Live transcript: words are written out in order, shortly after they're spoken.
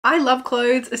I love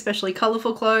clothes, especially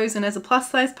colourful clothes, and as a plus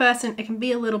size person it can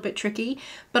be a little bit tricky,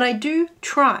 but I do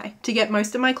try to get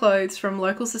most of my clothes from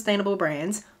local sustainable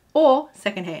brands or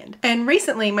secondhand. And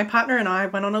recently my partner and I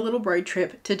went on a little road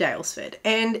trip to Daylesford,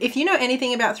 and if you know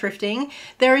anything about thrifting,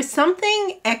 there is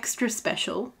something extra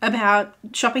special about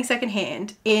shopping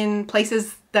secondhand in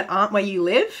places that aren't where you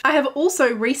live. I have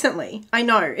also recently, I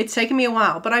know it's taken me a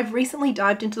while, but I've recently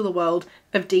dived into the world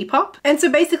of Depop. And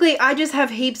so basically I just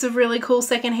have heaps of really cool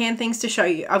secondhand things to show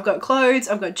you. I've got clothes,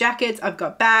 I've got jackets, I've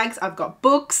got bags, I've got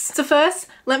books. So first,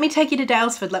 let me take you to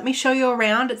Daylesford. Let me show you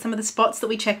around at some of the spots that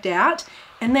we checked out,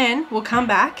 and then we'll come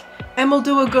back and we'll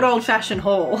do a good old-fashioned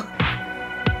haul.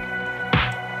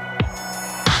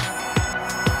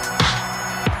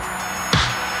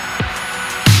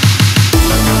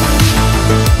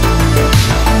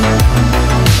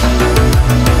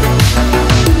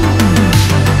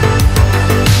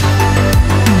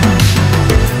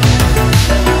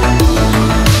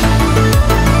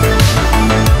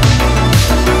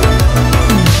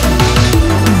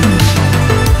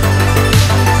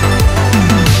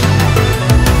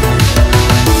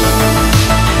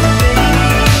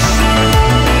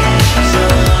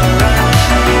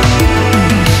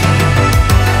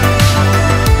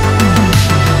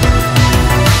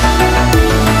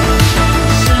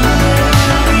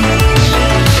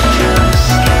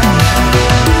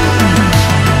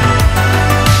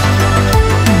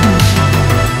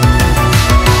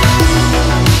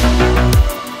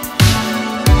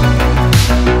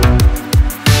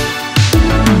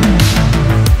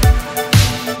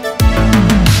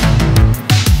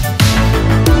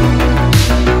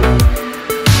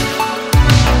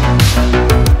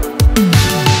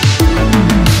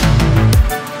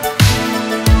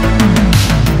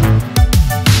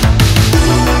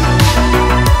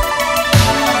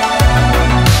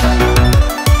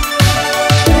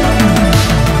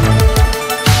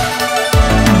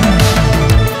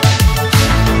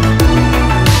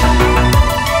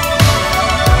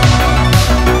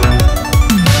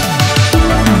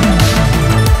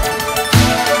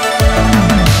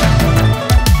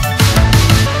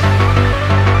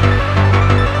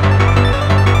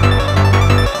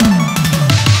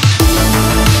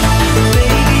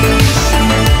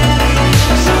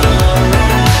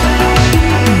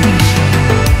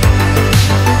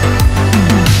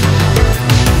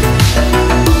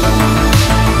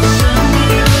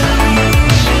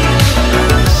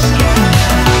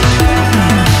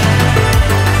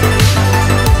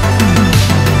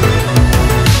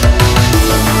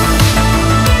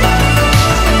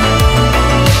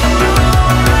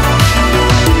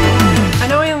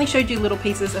 Showed you little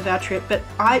pieces of our trip, but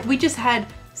we just had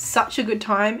such a good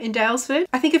time in Daylesford.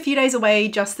 I think a few days away,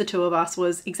 just the two of us,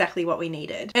 was exactly what we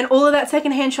needed. And all of that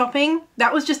secondhand shopping,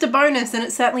 that was just a bonus, and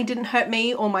it certainly didn't hurt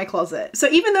me or my closet. So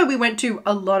even though we went to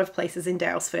a lot of places in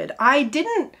Daylesford, I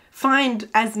didn't find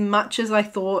as much as I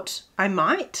thought I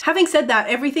might. Having said that,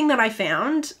 everything that I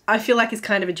found, I feel like is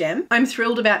kind of a gem. I'm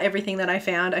thrilled about everything that I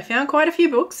found. I found quite a few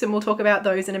books, and we'll talk about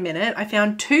those in a minute. I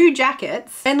found 2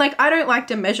 jackets, and like, I don't like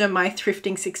to measure my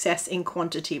thrifting success in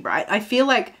quantity, right? I feel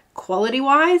like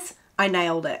quality-wise, I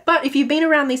nailed it. But if you've been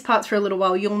around these parts for a little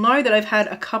while, you'll know that I've had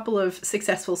a couple of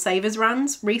successful savers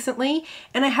runs recently,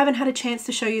 and I haven't had a chance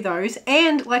to show you those.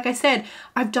 And like I said,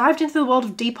 I've dived into the world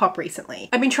of Depop recently.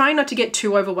 I've been trying not to get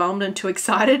too overwhelmed and too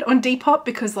excited on Depop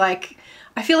because, like,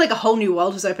 I feel like a whole new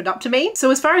world has opened up to me.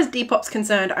 So as far as Depop's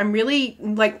concerned, I'm really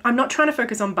like, I'm not trying to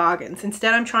focus on bargains.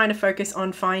 Instead, I'm trying to focus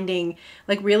on finding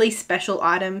like really special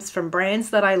items from brands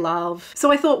that I love.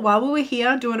 So I thought while we were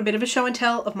here doing a bit of a show and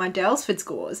tell of my Daylesford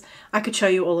scores, I could show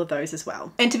you all of those as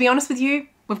well. And to be honest with you,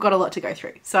 we've got a lot to go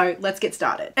through. So let's get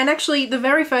started. And actually the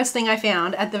very first thing I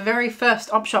found at the very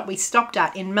first op shop we stopped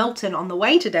at in Melton on the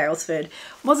way to Daylesford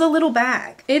was a little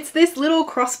bag. It's this little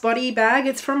crossbody bag.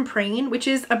 It's from Preen, which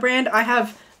is a brand I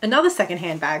have another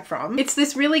secondhand bag from. It's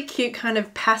this really cute kind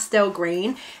of pastel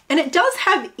green, and it does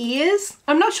have ears.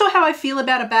 I'm not sure how I feel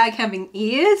about a bag having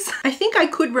ears. I think I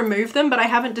could remove them, but I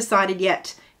haven't decided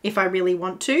yet if I really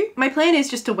want to. My plan is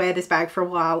just to wear this bag for a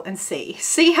while and see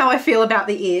how I feel about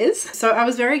the ears. So I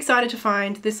was very excited to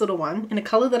find this little one in a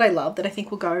color that I love, that I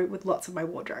think will go with lots of my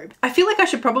wardrobe. I feel like I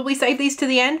should probably save these to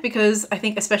the end because I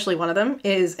think especially one of them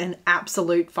is an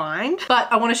absolute find.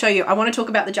 But I want to show you, I want to talk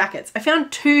about the jackets. I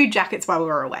found 2 jackets while we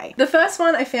were away. The first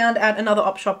one I found at another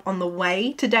op shop on the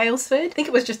way to Daylesford. I think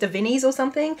it was just a Vinnie's or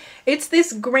something. It's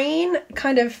this green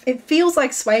kind of, it feels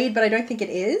like suede, but I don't think it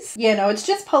is. Yeah, no, it's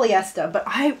just polyester, but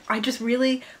I I just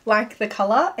really like the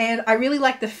color and I really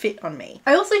like the fit on me.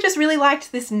 I also just really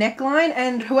liked this neckline,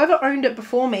 and whoever owned it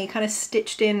before me kind of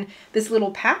stitched in this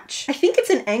little patch. I think it's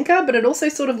an anchor, but it also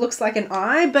sort of looks like an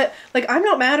eye, but like I'm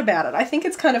not mad about it. I think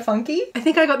it's kind of funky. I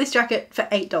think I got this jacket for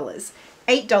 $8.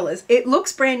 $8. It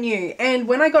looks brand new, and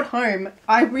when I got home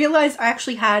I realized I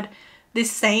actually had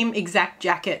this same exact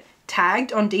jacket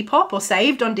tagged on Depop or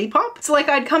saved on Depop. So like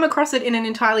I'd come across it in an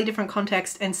entirely different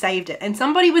context and saved it, and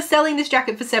somebody was selling this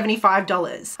jacket for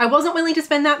 $75. I wasn't willing to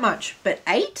spend that much, but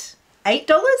 $8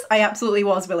 I absolutely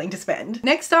was willing to spend.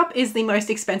 Next up is the most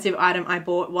expensive item I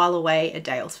bought while away at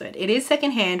Daylesford. It is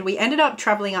secondhand. We ended up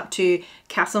traveling up to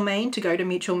Castlemaine to go to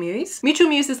Mutual Muse. Mutual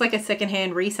Muse is like a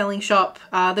secondhand reselling shop.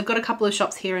 They've got a couple of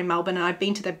shops here in Melbourne, and I've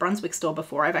been to their Brunswick store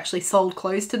before. I've actually sold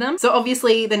clothes to them. So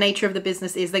obviously the nature of the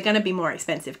business is they're going to be more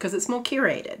expensive because it's more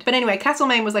curated. But anyway,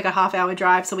 Castlemaine was like a half-hour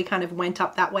drive, so we kind of went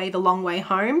up that way the long way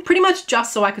home, pretty much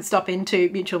just so I could stop into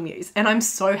Mutual Muse. And I'm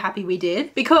so happy we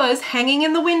did, because hanging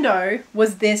in the window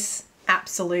was this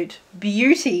absolute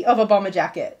beauty of a bomber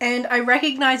jacket. And I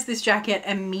recognized this jacket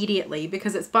immediately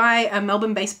because it's by a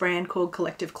Melbourne-based brand called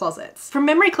Collective Closets. From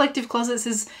memory, Collective Closets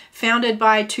is founded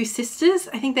by two sisters.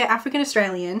 I think they're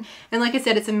African-Australian. And like I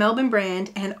said, it's a Melbourne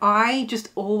brand, and I just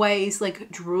always like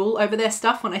drool over their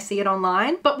stuff when I see it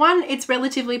online. But one, it's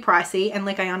relatively pricey, and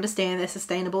like I understand they're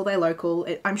sustainable, they're local.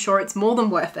 I'm sure it's more than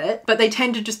worth it, but they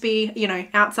tend to just be, you know,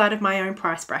 outside of my own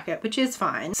price bracket, which is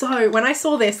fine. So when I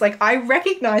saw this, like I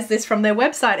recognized this from their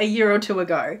website a year or two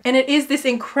ago, and it is this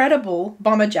incredible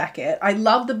bomber jacket. I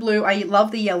love the blue, I love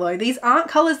the yellow. These aren't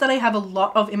colors that I have a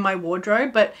lot of in my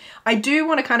wardrobe, but I do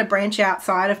want to kind of branch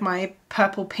outside of my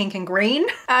purple, pink and green,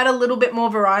 add a little bit more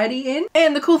variety in.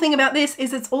 And the cool thing about this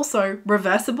is it's also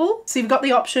reversible. So you've got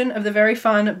the option of the very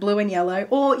fun blue and yellow,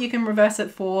 or you can reverse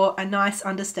it for a nice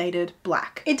understated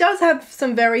black. It does have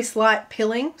some very slight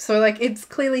pilling, so like it's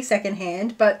clearly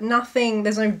secondhand, but nothing,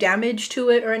 there's no damage to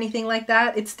it or anything like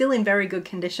that. It's still in very good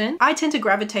condition. I tend to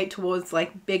gravitate towards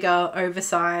like bigger,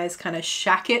 oversized kind of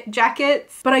shacket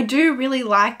jackets, but I do really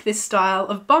like this style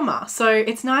of bomber. So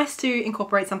it's nice to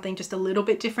incorporate something just a little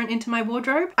bit different into my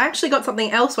wardrobe. I actually got something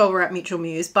else while we're at Mutual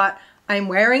Muse, but I'm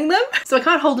wearing them, so I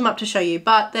can't hold them up to show you,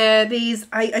 but they're these,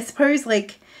 I suppose,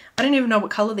 like, I don't even know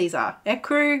what color these are.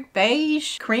 Ecru,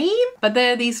 beige, cream, but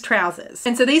they're these trousers.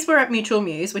 And so these were at Mutual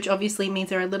Muse, which obviously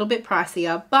means they're a little bit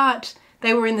pricier, but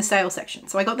they were in the sale section.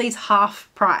 So I got these half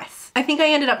price. I think I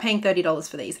ended up paying $30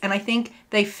 for these, and I think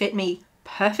they fit me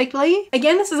perfectly.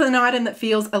 Again, this is an item that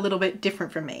feels a little bit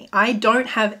different from me. I don't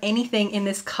have anything in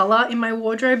this color in my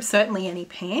wardrobe, certainly any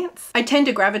pants. I tend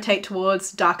to gravitate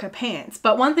towards darker pants,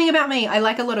 but one thing about me, I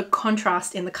like a lot of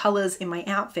contrast in the colors in my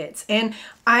outfits. And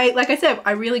like I said,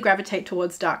 I really gravitate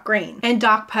towards dark green and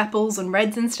dark purples and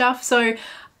reds and stuff. So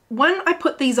when I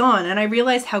put these on and I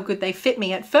realized how good they fit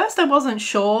me, at first I wasn't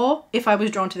sure if I was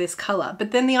drawn to this color,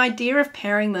 but then the idea of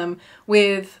pairing them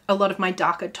with a lot of my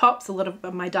darker tops, a lot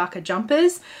of my darker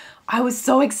jumpers, I was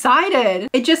so excited.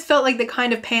 It just felt like the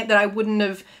kind of pant that I wouldn't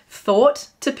have thought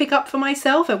to pick up for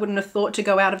myself. I wouldn't have thought to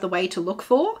go out of the way to look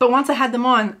for. But once I had them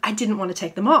on, I didn't want to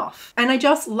take them off. And I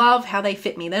just love how they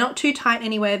fit me. They're not too tight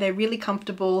anywhere. They're really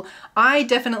comfortable. I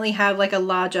definitely have like a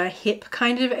larger hip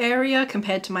kind of area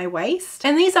compared to my waist.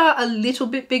 And these are a little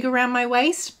bit big around my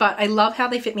waist, but I love how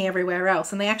they fit me everywhere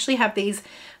else. And they actually have these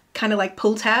kind of like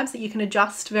pull tabs that you can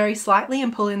adjust very slightly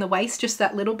and pull in the waist just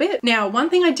that little bit. Now, one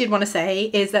thing I did want to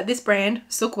say is that this brand,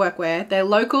 Sook Workwear, they're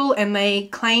local and they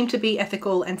claim to be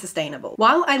ethical and sustainable.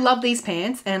 While I love these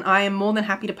pants and I am more than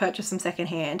happy to purchase them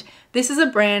secondhand, this is a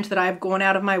brand that I've gone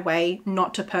out of my way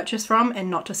not to purchase from and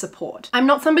not to support. I'm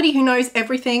not somebody who knows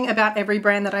everything about every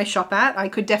brand that I shop at. I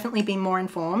could definitely be more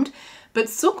informed. But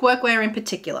Sook Workwear in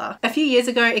particular, a few years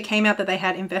ago it came out that they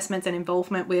had investments and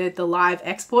involvement with the live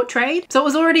export trade. So it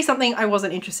was already something I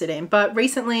wasn't interested in. But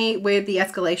recently, with the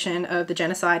escalation of the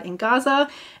genocide in Gaza,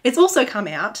 it's also come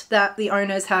out that the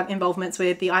owners have involvements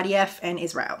with the IDF and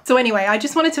Israel. So anyway, I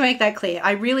just wanted to make that clear.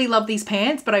 I really love these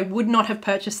pants, but I would not have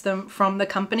purchased them from the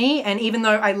company. And even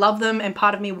though I love them and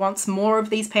part of me wants more of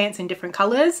these pants in different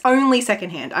colors, only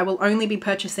secondhand. I will only be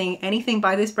purchasing anything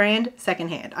by this brand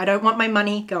secondhand. I don't want my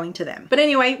money going to them. But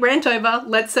anyway, rant over,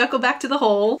 let's circle back to the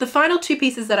haul. The final two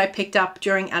pieces that I picked up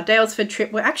during our Daylesford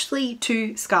trip were actually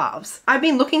two scarves. I've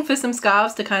been looking for some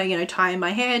scarves to kind of, you know, tie in my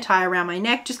hair, tie around my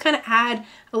neck, just kind of add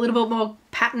a little bit more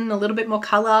pattern, a little bit more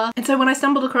color. And so when I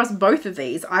stumbled across both of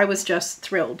these, I was just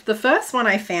thrilled. The first one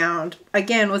I found,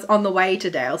 again, was on the way to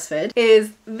Daylesford,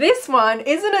 is this one.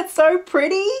 Isn't it so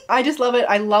pretty? I just love it.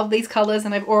 I love these colors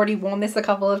and I've already worn this a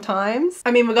couple of times.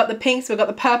 I mean, we've got the pinks, we've got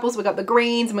the purples, we've got the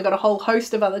greens, and we've got a whole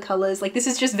host of other colors. Like, this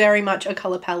is just very much a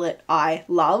color palette I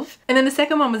love. And then the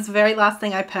second one was the very last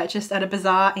thing I purchased at a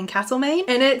bazaar in Castlemaine,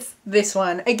 and it's this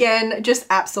one. Again, just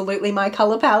absolutely my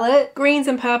color palette. Greens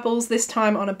and purples, this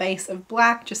time on a base of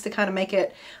black, just to kind of make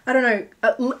it, I don't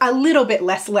know, a little bit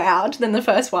less loud than the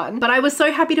first one. But I was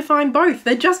so happy to find both.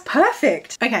 They're just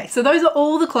perfect. Okay, so those are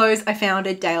all the clothes I found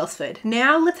at Daylesford.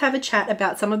 Now let's have a chat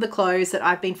about some of the clothes that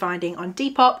I've been finding on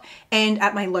Depop and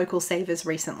at my local savers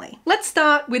recently. Let's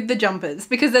start with the jumpers,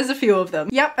 because there's a few of them.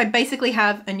 Yep, I basically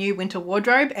have a new winter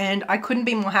wardrobe and I couldn't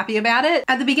be more happy about it.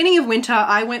 At the beginning of winter,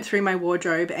 I went through my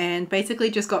wardrobe and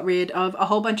basically just got rid of a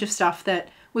whole bunch of stuff that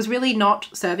was really not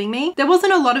serving me. There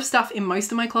wasn't a lot of stuff in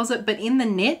most of my closet, but in the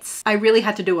knits, I really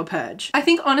had to do a purge. I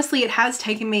think honestly, it has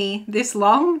taken me this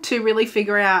long to really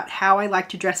figure out how I like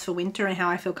to dress for winter and how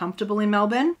I feel comfortable in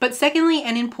Melbourne. But secondly,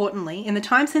 and importantly, in the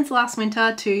time since last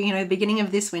winter to, you know, the beginning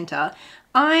of this winter,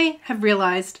 I have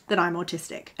realized that I'm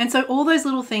autistic. And so all those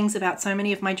little things about so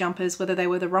many of my jumpers, whether they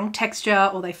were the wrong texture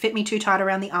or they fit me too tight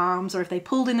around the arms, or if they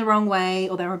pulled in the wrong way,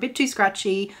 or they were a bit too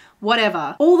scratchy,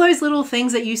 whatever. All those little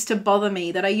things that used to bother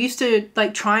me, that I used to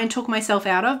like try and talk myself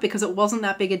out of because it wasn't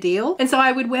that big a deal. And so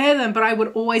I would wear them, but I would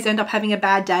always end up having a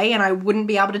bad day and I wouldn't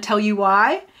be able to tell you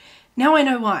why. Now I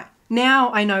know why.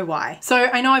 Now I know why. So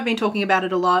I know I've been talking about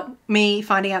it a lot. Me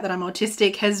finding out that I'm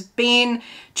autistic has been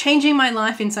changing my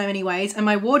life in so many ways, and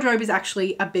my wardrobe is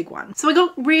actually a big one. So I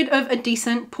got rid of a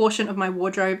decent portion of my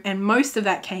wardrobe, and most of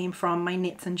that came from my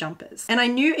knits and jumpers. And I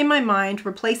knew in my mind,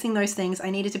 replacing those things, I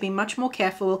needed to be much more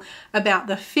careful about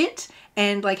the fit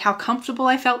and like how comfortable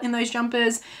I felt in those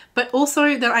jumpers, but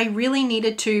also that I really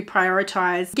needed to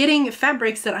prioritize getting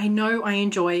fabrics that I know I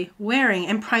enjoy wearing.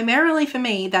 And primarily for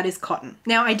me, that is cotton.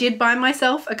 Now, I did buy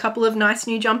myself a couple of nice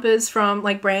new jumpers from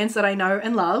like brands that I know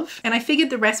and love, and I figured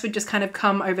the rest would just kind of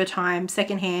come over time,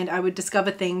 secondhand. I would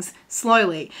discover things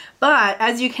slowly. But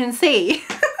as you can see,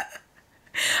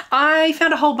 I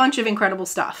found a whole bunch of incredible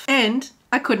stuff, and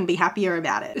I couldn't be happier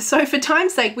about it. So for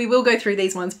time's sake, we will go through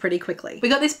these ones pretty quickly. We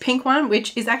got this pink one,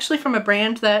 which is actually from a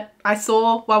brand that I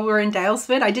saw while we were in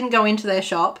Daylesford. I didn't go into their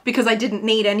shop because I didn't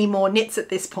need any more knits at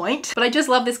this point, but I just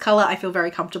love this color. I feel very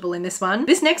comfortable in this one.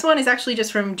 This next one is actually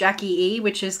just from Jackie E,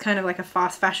 which is kind of like a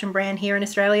fast fashion brand here in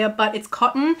Australia, but it's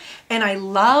cotton, and I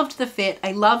loved the fit.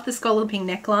 I love the scalloping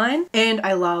neckline, and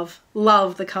I love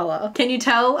the color. Can you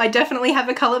tell? I definitely have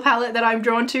a color palette that I'm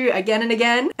drawn to again and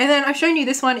again. And then I've shown you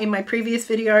this one in my previous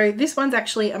video. This one's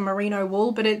actually a merino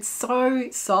wool, but it's so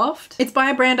soft. It's by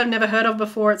a brand I've never heard of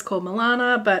before. It's called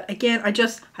Milana, but again,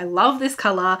 I love this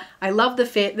color. I love the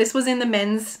fit. This was in the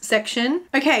men's section.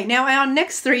 Okay, now our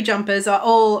next three jumpers are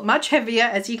all much heavier,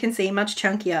 as you can see, much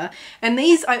chunkier. And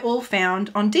these I all found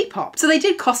on Depop. So they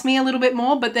did cost me a little bit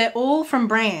more, but they're all from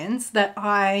brands that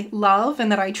I love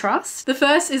and that I trust. The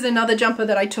first is another jumper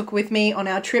that I took with me on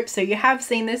our trip, so you have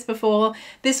seen this before.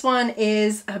 This one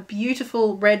is a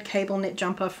beautiful red cable knit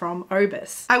jumper from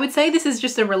Obis. I would say this is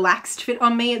just a relaxed fit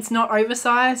on me. It's not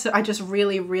oversized, so I just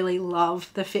really love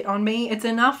the fit on me. It's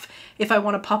enough if I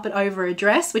want to pop it over a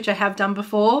dress, which I have done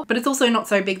before, but it's also not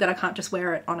so big that I can't just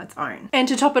wear it on its own. And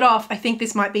to top it off, I think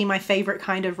this might be my favorite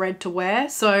kind of red to wear.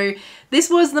 So this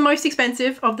was the most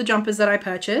expensive of the jumpers that I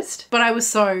purchased, but I was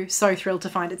so thrilled to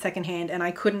find it secondhand, and I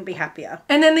couldn't be happier.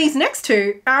 And then these next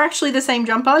two are actually the same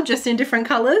jumper, just in different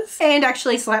colors and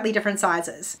actually slightly different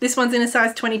sizes. This one's in a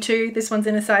size 22, this one's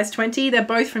in a size 20. They're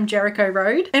both from Jericho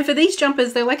Road. And for these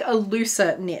jumpers, they're like a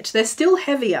looser knit. They're still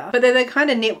heavier, but they're the kind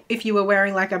of knit if you were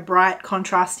wearing like a bright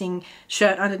contrasting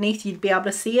shirt underneath, you'd be able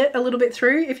to see it a little bit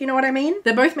through, if you know what I mean.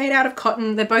 They're both made out of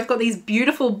cotton. They've both got these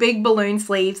beautiful big balloon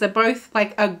sleeves. They're both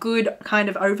like a good kind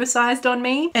of oversized on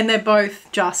me, and they're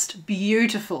both just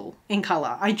beautiful in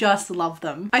color. I just love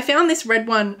them. I found this red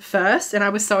one first and I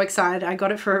was so excited. I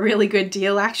got it for a really good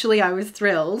deal. Actually, I was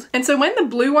thrilled. And so when the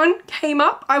blue one came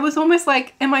up, I was almost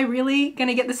like, am I really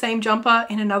gonna get the same jumper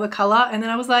in another color? And then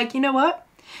I was like, you know what?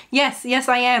 Yes,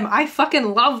 I am. I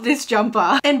fucking love this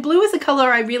jumper. And blue is a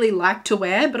color I really like to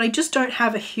wear, but I just don't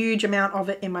have a huge amount of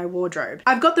it in my wardrobe.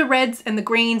 I've got the reds and the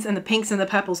greens and the pinks and the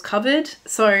purples covered,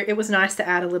 so it was nice to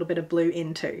add a little bit of blue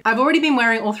into. I've already been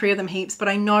wearing all three of them heaps, but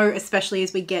I know especially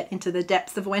as we get into the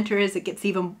depths of winter, as it gets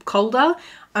even colder,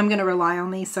 I'm gonna rely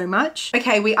on these so much.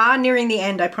 Okay, we are nearing the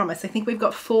end, I promise. I think we've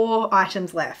got 4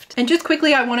 items left. And just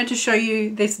quickly, I wanted to show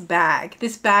you this bag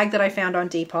that I found on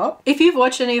Depop. If you've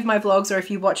watched any of my vlogs or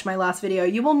if you watched my last video,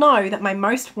 you will know that my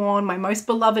most worn, my most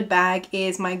beloved bag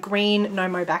is my green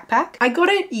Nomo backpack. I got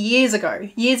it years ago.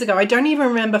 I don't even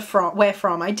remember where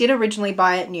from. I did originally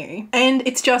buy it new, and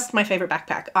it's just my favorite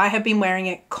backpack. I have been wearing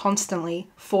it constantly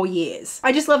for years.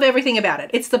 I just love everything about it.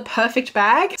 It's the perfect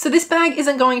bag. So this bag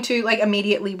isn't going to like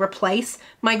immediately replace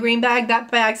my green bag.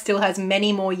 That bag still has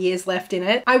many more years left in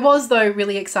it. I was though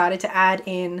really excited to add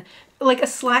in like a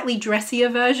slightly dressier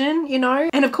version, you know?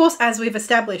 And of course, as we've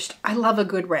established, I love a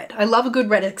good red. I love a good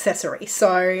red accessory.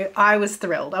 So I was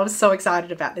thrilled. I was so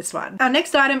excited about this one. Our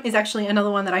next item is actually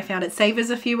another one that I found at Savers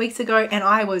a few weeks ago, and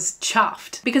I was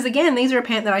chuffed because again, these are a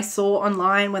pant that I saw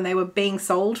online when they were being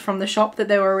sold from the shop that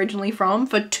they were originally from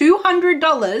for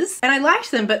 $200. And I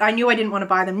liked them, but I knew I didn't want to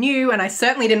buy them new, and I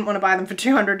certainly didn't want to buy them for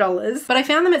 $200. But I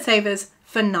found them at Savers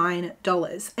for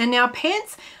 $9. And now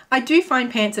pants, I do find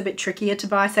pants a bit trickier to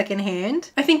buy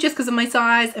secondhand. I think just because of my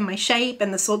size and my shape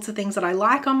and the sorts of things that I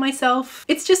like on myself.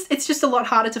 It's just a lot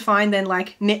harder to find than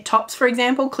like knit tops, for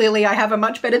example. Clearly I have a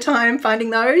much better time finding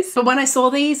those. But when I saw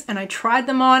these and I tried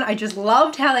them on, I just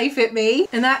loved how they fit me.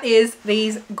 And that is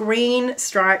these green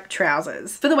striped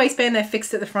trousers. For the waistband, they're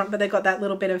fixed at the front, but they've got that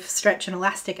little bit of stretch and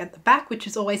elastic at the back, which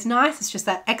is always nice. It's just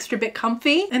that extra bit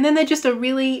comfy. And then they're just a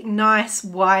really nice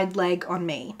wide leg on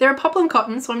me. They're a poplin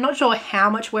cotton, so I'm not sure how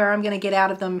much wear I'm going to get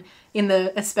out of them in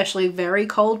the especially very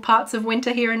cold parts of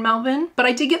winter here in Melbourne. But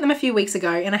I did get them a few weeks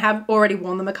ago and I have already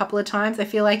worn them a couple of times. I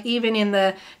feel like even in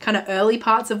the kind of early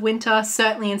parts of winter,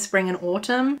 certainly in spring and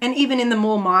autumn, and even in the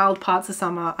more mild parts of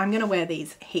summer, I'm going to wear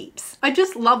these heaps. I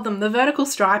just love them. The vertical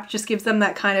stripe just gives them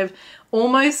that kind of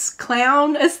almost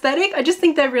clown aesthetic. I just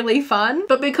think they're really fun,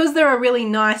 but because they're a really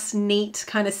nice, neat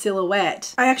kind of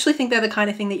silhouette, I actually think they're the kind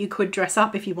of thing that you could dress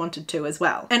up if you wanted to as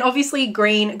well. And obviously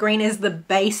green is the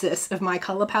basis of my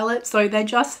color palette, so they're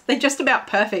just about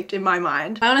perfect in my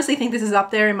mind. I honestly think this is up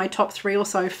there in my top 3 or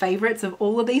so favorites of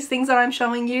all of these things that I'm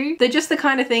showing you. They're just the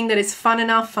kind of thing that is fun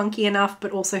enough, funky enough,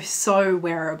 but also so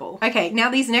wearable. Okay, now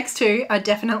these next 2 are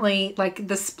definitely like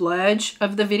the splurge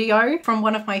of the video from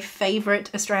one of my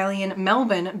favorite Australian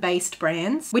Melbourne based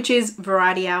brands, which is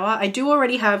Variety Hour. I do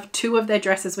already have 2 of their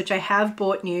dresses, which I have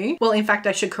bought new. Well, in fact,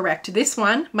 I should correct. This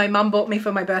one, my mum bought me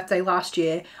for my birthday last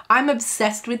year. I'm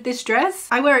obsessed with this dress.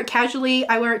 I wear it casually,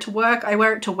 I wear it to work, I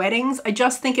wear it to weddings. I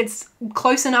just think it's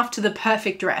close enough to the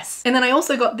perfect dress. And then I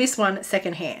also got this one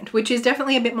secondhand, which is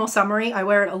definitely a bit more summery. I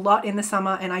wear it a lot in the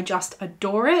summer and I just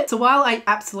adore it. So while I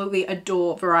absolutely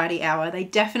adore Variety Hour, they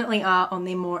definitely are on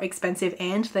the more expensive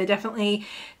end. They're definitely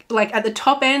like at the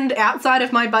top end outside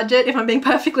of my budget, if I'm being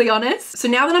perfectly honest. So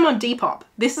now that I'm on Depop,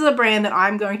 this is a brand that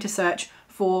I'm going to search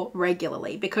for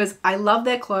regularly because I love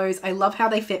their clothes, I love how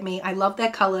they fit me, I love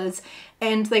their colors,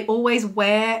 and they always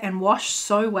wear and wash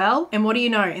so well. And what do you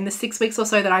know, in the 6 weeks or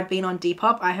so that I've been on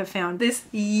Depop, I have found this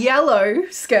yellow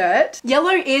skirt.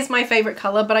 Yellow is my favorite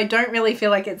color, but I don't really feel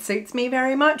like it suits me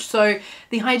very much. So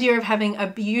the idea of having a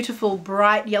beautiful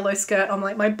bright yellow skirt on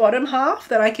like my bottom half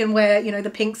that I can wear, you know,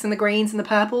 the pinks and the greens and the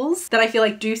purples that I feel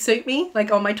like do suit me,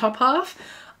 like on my top half.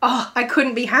 Oh, I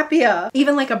couldn't be happier.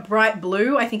 Even like a bright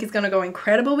blue, I think is gonna go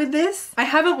incredible with this. I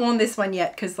haven't worn this one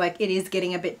yet because like it is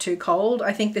getting a bit too cold.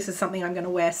 I think this is something I'm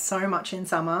gonna wear so much in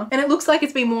summer. And it looks like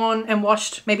it's been worn and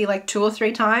washed maybe like 2 or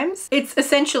 3 times. It's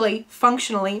essentially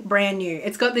functionally brand new.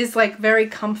 It's got this like very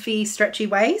comfy, stretchy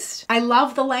waist. I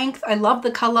love the length, I love the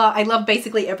color, I love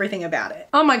basically everything about it.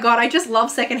 Oh my God, I just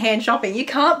love secondhand shopping. You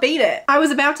can't beat it. I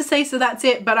was about to say, so that's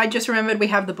it, but I just remembered we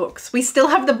have the books. We still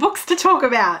have the books to talk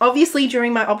about. Obviously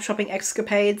during my op shopping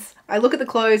escapades, I look at the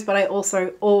clothes, but I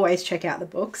also always check out the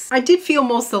books. I did feel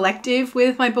more selective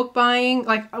with my book buying.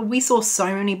 Like we saw so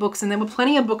many books and there were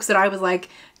plenty of books that I was like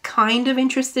kind of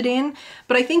interested in,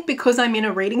 but I think because I'm in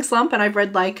a reading slump and I've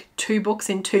read like 2 books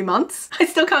in 2 months, I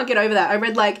still can't get over that. I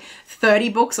read like 30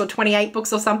 books or 28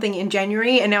 books or something in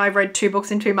January and now I've read 2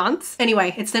 books in 2 months.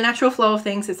 Anyway, it's the natural flow of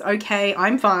things. It's okay.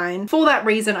 I'm fine. For that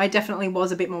reason, I definitely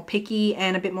was a bit more picky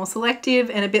and a bit more selective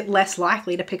and a bit less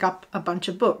likely to pick up a bunch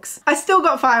of books. I still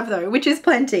got 5 though, which is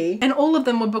plenty. And all of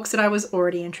them were books that I was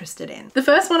already interested in. The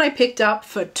first one I picked up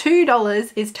for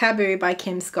 $2 is Taboo by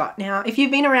Kim Scott. Now, if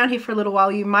you've been around here for a little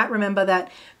while, you might remember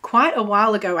that quite a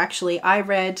while ago, actually, I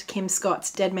read Kim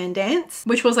Scott's Dead Man Dance,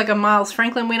 which was like a Miles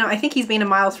Franklin winner. I think he's been a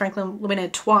Miles Franklin winner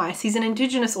twice. He's an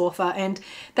Indigenous author, and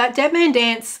that Dead Man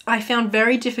Dance I found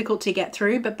very difficult to get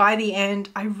through, but by the end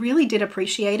I really did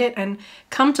appreciate it and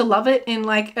come to love it in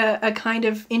like a kind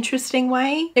of interesting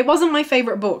way. It wasn't my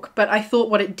favorite book, but I thought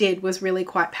what it did was really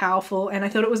quite powerful, and I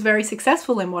thought it was very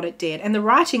successful in what it did, and the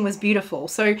writing was beautiful.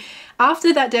 So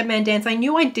after that Dead Man Dance, I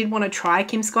knew I did want to try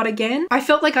Kim Scott again. I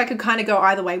felt like I could kind of go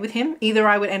either way with him. Either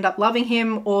I would end up loving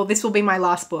him or this will be my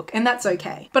last book, and that's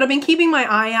okay. But I've been keeping my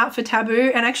eye out for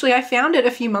Taboo, and actually I found it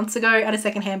a few months ago at a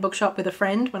secondhand bookshop with a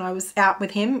friend when I was out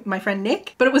with him, my friend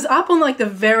Nick. But it was up on like the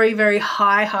very, very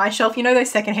high shelf. You know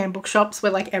those secondhand bookshops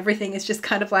where like everything is just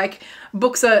kind of like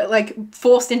books are like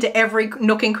forced into every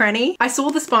nook and cranny? I saw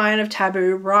the spine of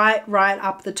Taboo right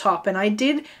up the top, and I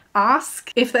did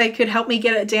ask if they could help me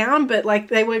get it down, but like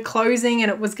they were closing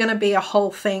and it was going to be a whole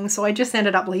thing, so I just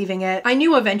ended up leaving it. I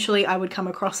knew eventually I would come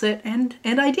across it, and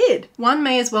I did. One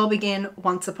may as well begin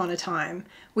once upon a time.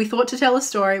 We thought to tell a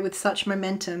story with such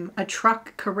momentum, a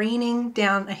truck careening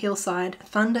down a hillside,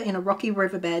 thunder in a rocky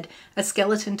riverbed, a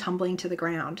skeleton tumbling to the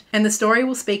ground. And the story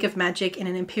will speak of magic in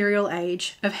an imperial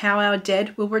age, of how our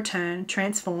dead will return,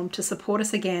 transformed to support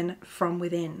us again from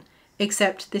within.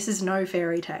 Except this is no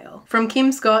fairy tale. From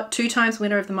Kim Scott, 2 times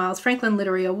winner of the Miles Franklin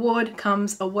Literary Award,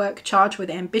 comes a work charged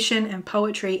with ambition and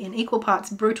poetry in equal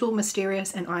parts brutal,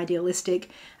 mysterious, and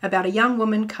idealistic, about a young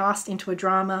woman cast into a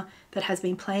drama that has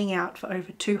been playing out for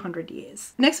over 200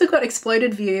 years. Next we've got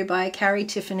Exploded View by Carrie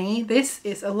Tiffany. This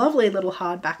is a lovely little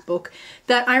hardback book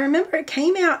that I remember it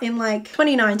came out in like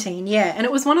 2019, yeah, and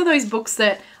it was one of those books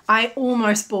that I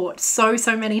almost bought so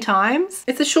many times.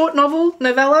 It's a short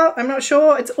novella, I'm not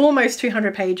sure. It's almost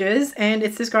 200 pages, and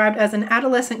it's described as an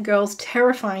adolescent girl's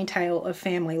terrifying tale of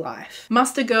family life.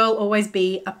 Must a girl always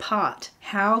be apart?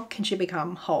 How can she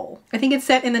become whole? I think it's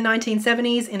set in the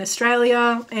 1970s in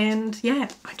Australia, and yeah,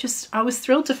 I was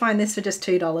thrilled to find this for just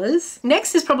 $2.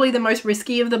 Next is probably the most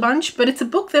risky of the bunch, but it's a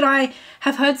book that I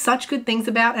have heard such good things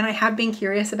about and I have been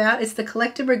curious about. It's The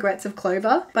Collected Regrets of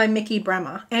Clover by Mickey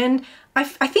Bremer, and I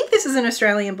think this is an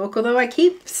Australian book, although I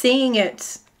keep seeing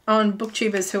it on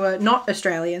booktubers who are not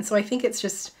Australian, so I think it's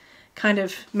just kind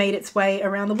of made its way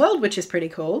around the world, which is pretty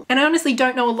cool. And I honestly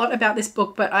don't know a lot about this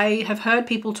book, but I have heard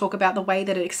people talk about the way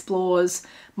that it explores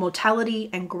mortality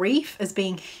and grief as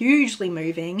being hugely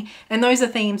moving, and those are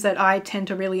themes that I tend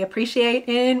to really appreciate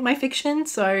in my fiction,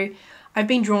 so I've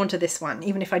been drawn to this one,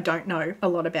 even if I don't know a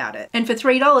lot about it. And for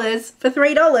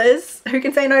 $3, who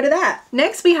can say no to that?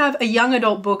 Next, we have a young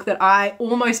adult book that I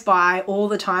almost buy all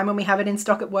the time when we have it in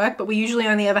stock at work, but we usually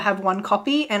only ever have one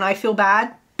copy, and I feel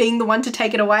bad being the one to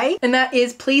take it away. And that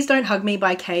is Please Don't Hug Me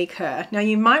by Kay Kerr. Now,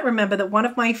 you might remember that one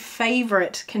of my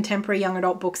favorite contemporary young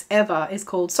adult books ever is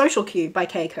called Social Cue by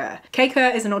Kay Kerr. Kay Kerr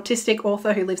is an autistic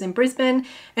author who lives in Brisbane,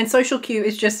 and Social Cue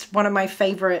is just one of my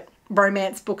favorite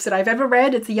romance books that I've ever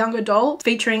read. It's a young adult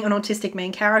featuring an autistic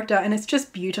main character, and it's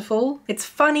just beautiful. It's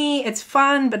funny, it's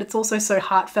fun, but it's also so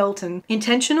heartfelt and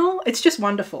intentional. It's just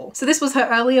wonderful. So this was her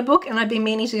earlier book, and I've been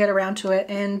meaning to get around to it,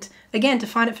 and again, to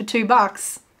find it for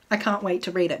 $2, I can't wait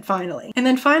to read it finally. And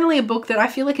then finally, a book that I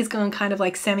feel like has gone kind of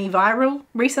like semi-viral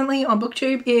recently on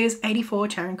BookTube is 84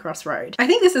 Charing Cross Road. I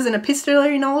think this is an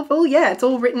epistolary novel. Yeah, it's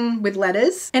all written with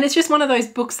letters. And it's just one of those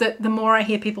books that the more I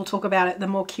hear people talk about it, the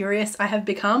more curious I have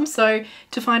become. So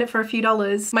to find it for a few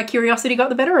dollars, my curiosity got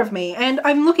the better of me, and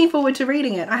I'm looking forward to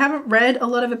reading it. I haven't read a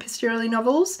lot of epistolary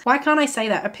novels. Why can't I say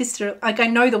that? Like I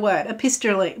know the word.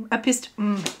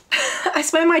 I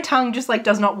swear my tongue just like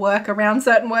does not work around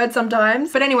certain words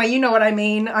sometimes. But anyway, you know what I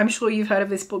mean. I'm sure you've heard of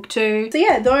this book too. So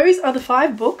yeah, those are the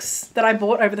 5 books that I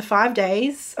bought over the 5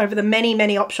 days, over the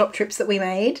many op shop trips that we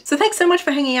made. So thanks so much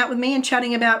for hanging out with me and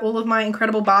chatting about all of my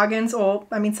incredible bargains, or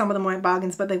I mean, some of them weren't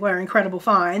bargains, but they were incredible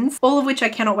finds, all of which I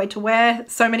cannot wait to wear.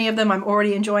 So many of them I'm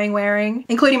already enjoying wearing,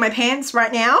 including my pants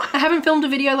right now. I haven't filmed a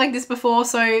video like this before,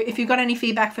 so if you've got any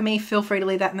feedback for me, feel free to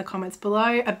leave that in the comments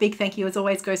below. A big thank you as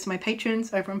always goes to my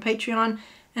patrons over on Patreon,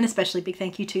 and especially big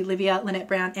thank you to Livia, Lynette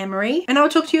Brown, and Marie. And I'll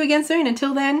talk to you again soon.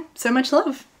 Until then, so much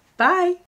love. Bye.